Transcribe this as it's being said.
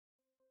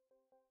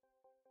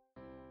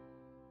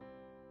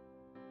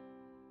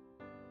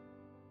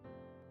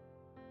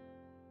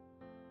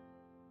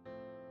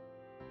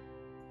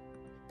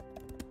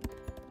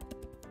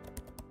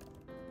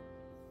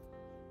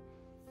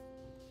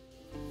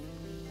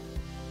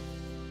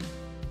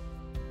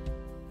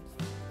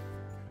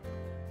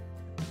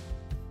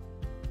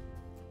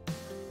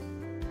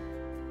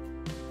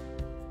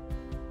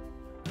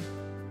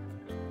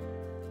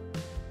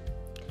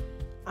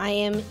I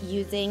am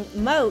using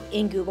Mote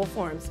in Google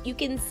Forms. You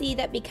can see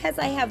that because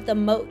I have the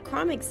Mote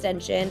Chrome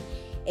extension,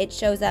 it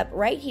shows up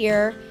right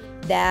here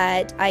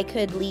that I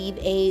could leave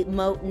a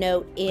Mote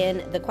note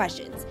in the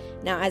questions.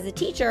 Now, as a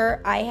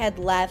teacher, I had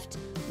left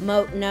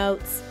Mote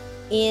notes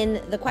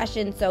in the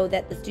questions so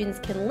that the students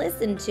can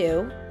listen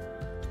to.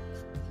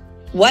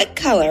 What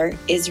color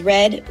is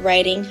Red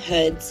Riding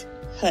Hood's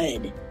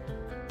hood?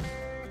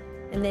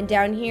 And then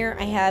down here,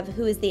 I have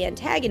who is the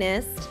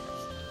antagonist.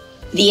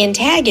 The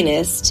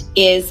antagonist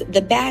is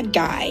the bad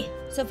guy.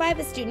 So if I have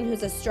a student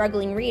who's a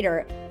struggling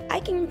reader, I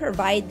can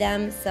provide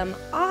them some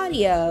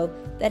audio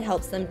that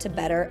helps them to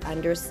better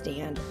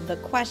understand the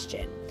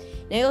question.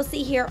 Now you'll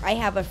see here I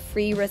have a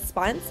free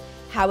response.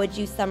 How would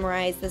you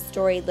summarize the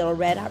story Little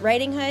Red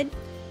Riding Hood?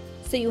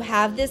 So you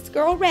have this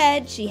girl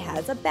Red, she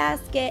has a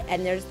basket,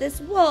 and there's this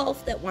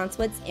wolf that wants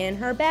what's in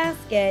her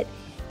basket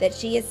that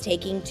she is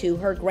taking to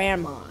her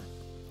grandma.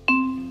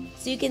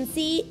 So you can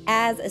see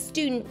as a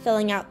student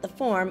filling out the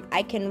form,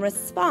 I can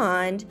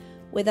respond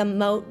with a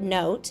Mote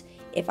note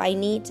if I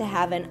need to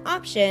have an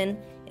option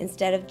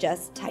instead of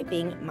just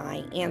typing my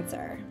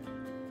answer.